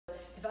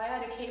I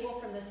had a cable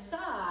from the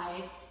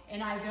side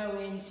and I go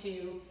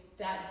into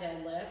that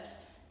deadlift,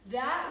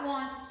 that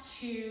wants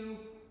to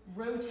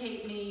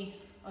rotate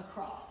me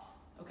across,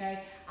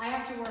 okay? I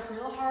have to work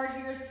real hard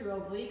here through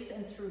obliques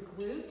and through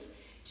glute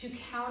to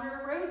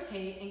counter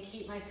rotate and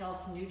keep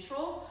myself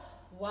neutral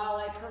while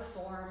I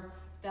perform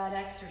that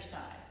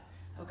exercise,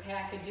 okay?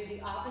 I could do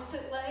the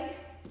opposite leg,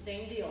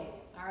 same deal,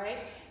 all right?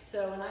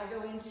 So when I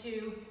go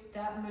into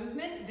that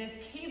movement,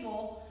 this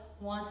cable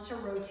wants to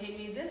rotate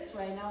me this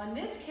way. Now in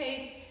this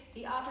case,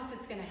 the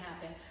opposite's gonna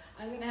happen.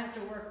 I'm gonna have to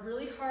work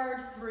really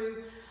hard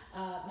through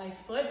my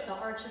foot, the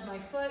arch of my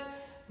foot,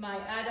 my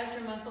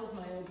adductor muscles,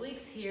 my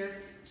obliques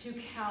here to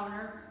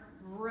counter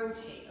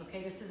rotate,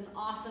 okay? This is an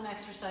awesome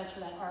exercise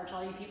for that arch.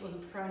 All you people who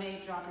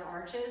pronate, drop your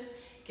arches,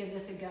 give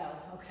this a go,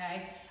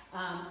 okay?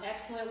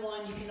 Excellent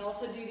one. You can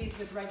also do these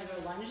with regular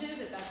lunges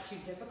if that's too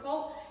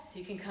difficult. So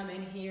you can come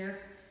in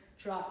here,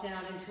 drop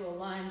down into a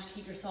lunge,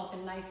 keep yourself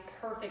in nice,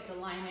 perfect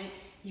alignment.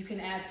 You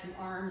can add some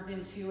arms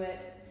into it,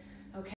 okay?